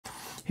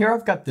Here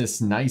I've got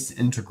this nice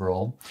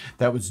integral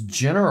that was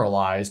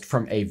generalized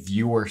from a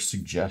viewer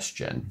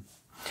suggestion.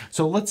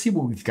 So let's see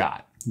what we've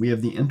got. We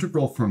have the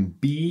integral from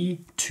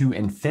b to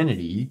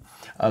infinity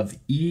of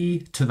e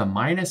to the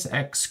minus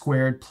x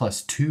squared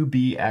plus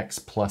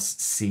 2bx plus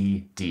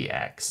c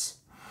dx.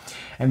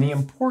 And the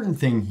important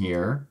thing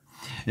here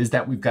is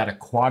that we've got a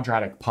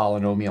quadratic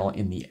polynomial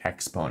in the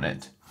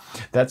exponent.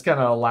 That's going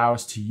to allow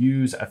us to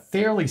use a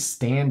fairly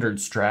standard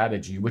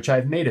strategy, which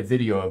I've made a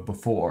video of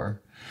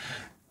before,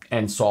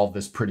 and solve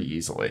this pretty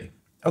easily.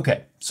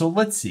 Okay, so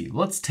let's see.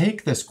 Let's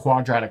take this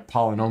quadratic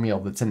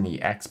polynomial that's in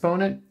the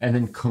exponent and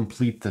then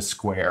complete the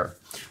square.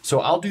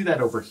 So I'll do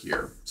that over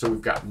here. So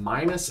we've got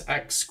minus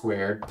x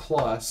squared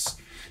plus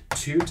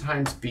 2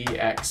 times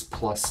bx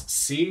plus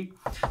c.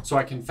 So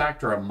I can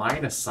factor a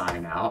minus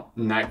sign out,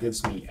 and that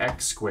gives me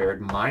x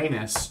squared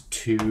minus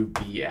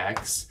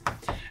 2bx.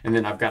 And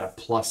then I've got a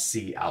plus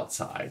c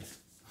outside.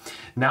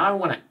 Now I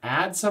want to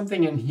add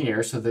something in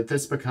here so that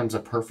this becomes a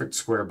perfect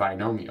square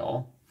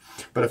binomial.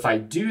 But if I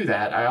do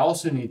that, I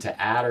also need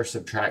to add or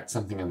subtract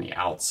something on the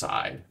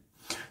outside.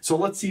 So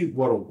let's see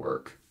what'll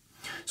work.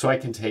 So I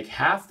can take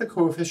half the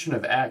coefficient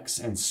of x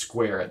and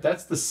square it.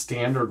 That's the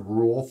standard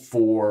rule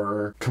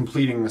for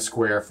completing the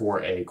square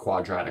for a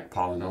quadratic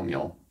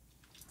polynomial.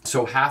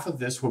 So half of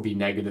this will be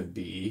negative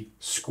b,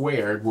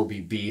 squared will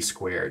be b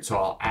squared. So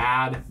I'll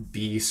add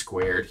b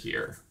squared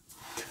here.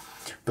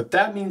 But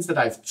that means that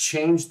I've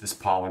changed this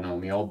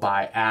polynomial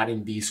by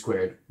adding b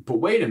squared. But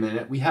wait a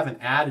minute, we haven't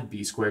added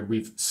b squared,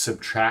 we've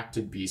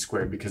subtracted b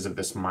squared because of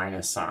this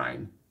minus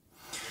sign.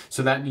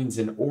 So that means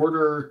in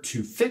order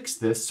to fix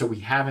this, so we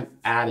haven't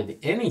added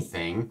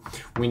anything,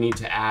 we need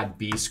to add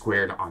b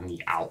squared on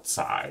the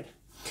outside.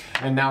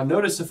 And now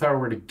notice if I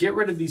were to get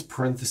rid of these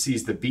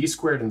parentheses, the b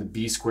squared and the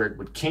b squared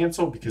would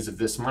cancel because of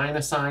this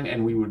minus sign,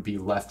 and we would be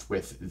left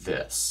with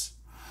this.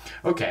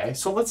 Okay,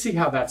 so let's see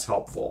how that's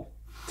helpful.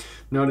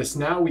 Notice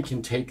now we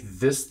can take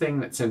this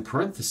thing that's in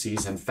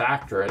parentheses and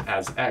factor it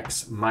as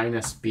x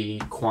minus b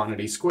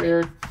quantity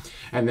squared,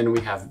 and then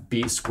we have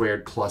b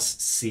squared plus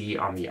c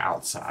on the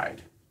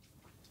outside.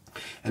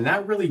 And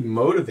that really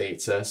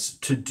motivates us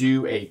to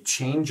do a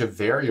change of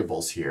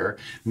variables here.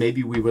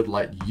 Maybe we would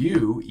let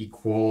u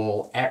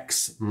equal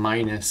x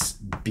minus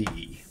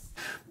b.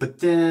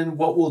 But then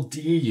what will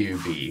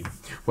du be?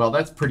 Well,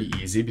 that's pretty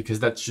easy because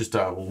that's just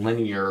a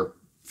linear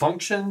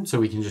function, so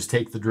we can just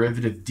take the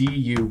derivative.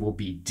 Du will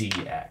be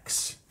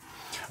dx.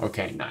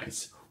 Okay,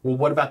 nice. Well,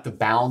 what about the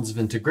bounds of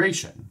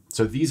integration?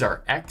 So these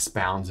are x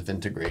bounds of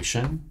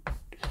integration,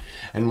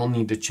 and we'll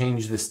need to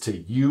change this to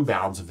u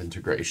bounds of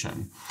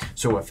integration.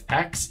 So if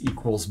x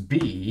equals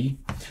b,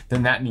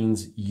 then that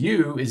means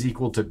u is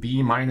equal to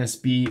b minus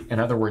b. In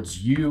other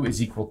words, u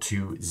is equal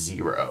to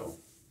 0.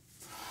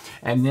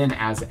 And then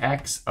as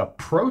x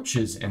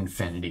approaches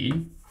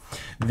infinity,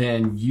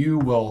 then u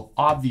will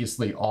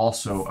obviously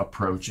also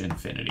approach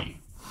infinity.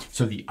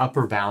 So the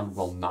upper bound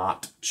will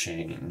not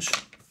change.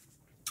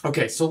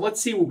 Okay, so let's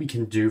see what we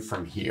can do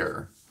from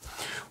here.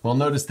 Well,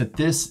 notice that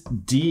this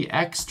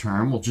dx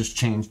term will just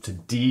change to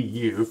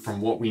du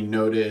from what we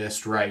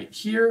noticed right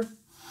here.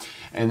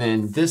 And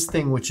then this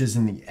thing, which is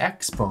in the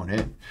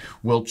exponent,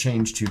 will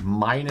change to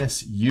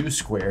minus u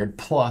squared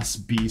plus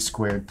b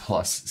squared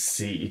plus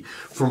c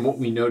from what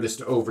we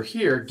noticed over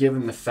here,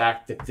 given the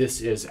fact that this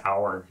is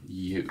our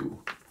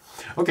u.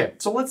 Okay,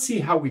 so let's see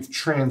how we've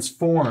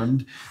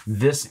transformed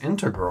this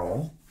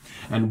integral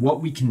and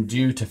what we can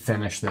do to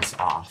finish this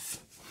off.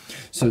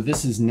 So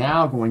this is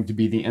now going to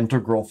be the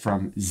integral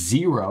from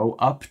 0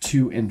 up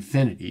to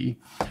infinity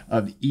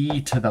of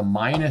e to the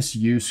minus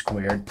u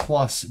squared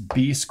plus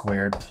b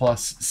squared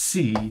plus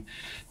c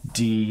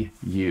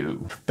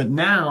du. But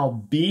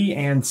now b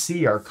and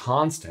c are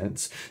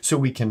constants, so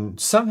we can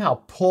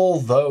somehow pull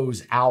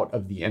those out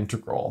of the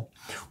integral.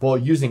 Well,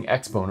 using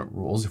exponent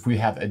rules, if we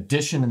have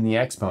addition in the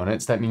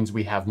exponents, that means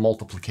we have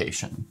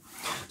multiplication.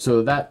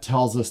 So that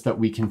tells us that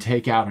we can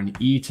take out an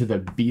e to the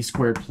b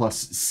squared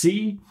plus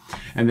c,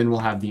 and then we'll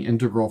have the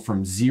integral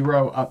from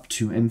 0 up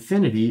to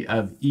infinity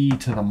of e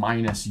to the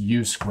minus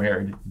u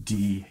squared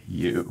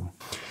du.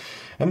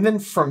 And then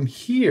from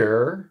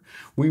here,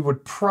 we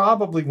would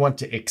probably want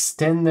to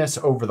extend this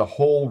over the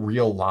whole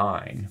real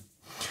line.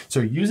 So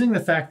using the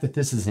fact that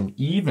this is an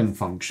even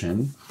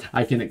function,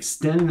 I can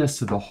extend this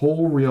to the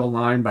whole real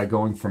line by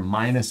going from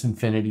minus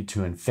infinity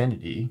to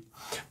infinity.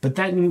 But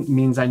that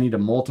means I need to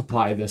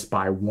multiply this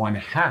by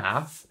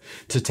 1/2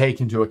 to take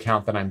into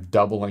account that I'm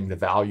doubling the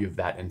value of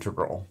that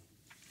integral.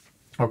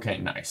 Okay,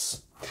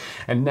 nice.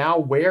 And now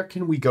where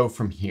can we go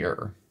from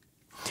here?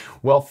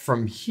 Well,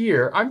 from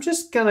here, I'm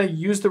just gonna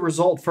use the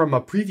result from a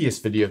previous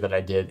video that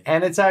I did,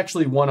 and it's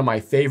actually one of my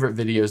favorite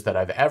videos that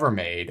I've ever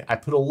made. I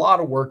put a lot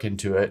of work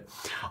into it,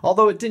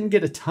 although it didn't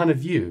get a ton of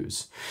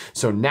views.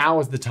 So now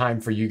is the time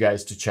for you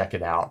guys to check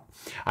it out.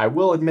 I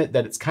will admit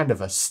that it's kind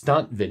of a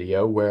stunt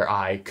video where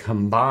I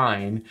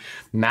combine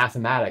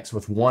mathematics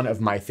with one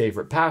of my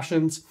favorite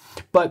passions.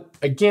 But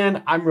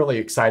again, I'm really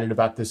excited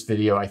about this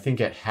video. I think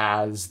it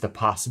has the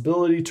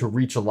possibility to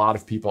reach a lot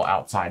of people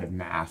outside of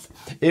math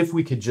if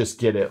we could just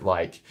get it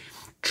like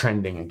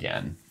trending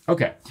again.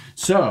 Okay,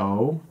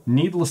 so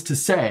needless to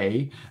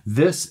say,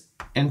 this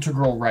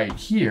integral right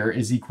here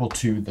is equal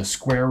to the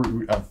square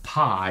root of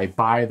pi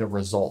by the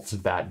results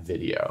of that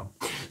video.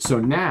 So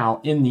now,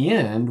 in the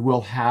end,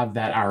 we'll have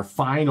that our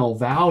final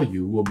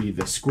value will be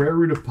the square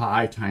root of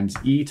pi times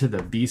e to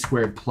the b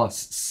squared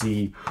plus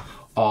c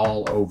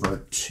all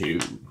over 2.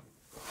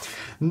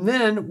 And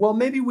then, well,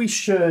 maybe we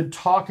should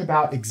talk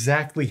about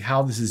exactly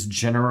how this is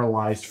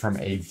generalized from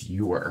a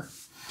viewer.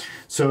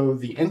 So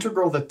the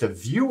integral that the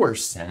viewer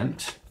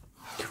sent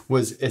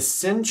was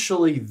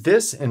essentially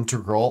this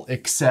integral,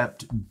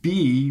 except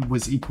b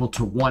was equal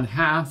to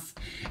 1/2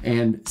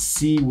 and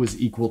c was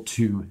equal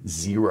to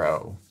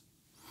 0.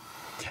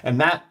 And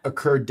that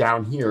occurred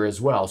down here as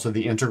well. So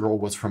the integral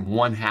was from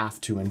 1/2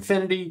 to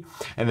infinity,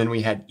 and then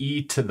we had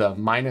e to the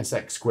minus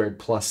x squared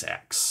plus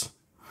x.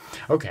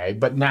 Okay,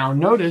 but now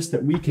notice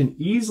that we can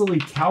easily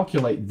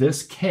calculate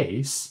this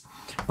case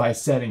by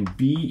setting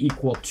b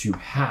equal to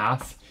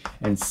 1/2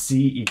 and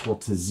c equal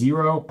to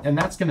 0, and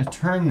that's going to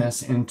turn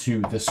this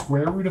into the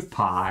square root of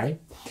pi,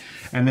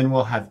 and then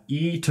we'll have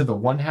e to the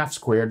 1/2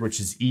 squared, which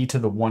is e to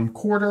the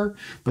 1/4,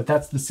 but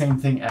that's the same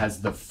thing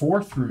as the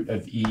 4th root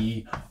of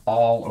e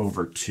all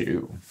over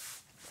 2.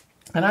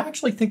 And I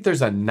actually think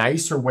there's a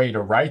nicer way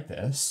to write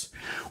this.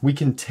 We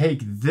can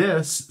take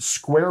this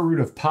square root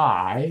of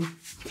pi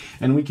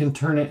and we can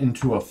turn it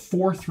into a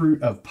 4th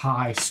root of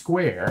pi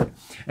squared,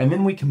 and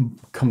then we can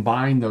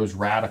combine those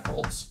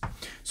radicals.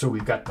 So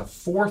we've got the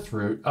 4th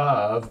root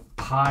of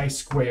pi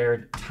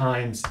squared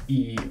times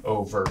e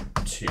over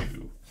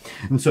 2.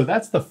 And so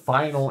that's the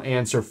final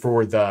answer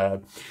for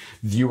the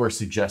viewer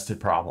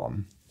suggested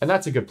problem. And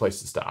that's a good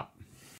place to stop.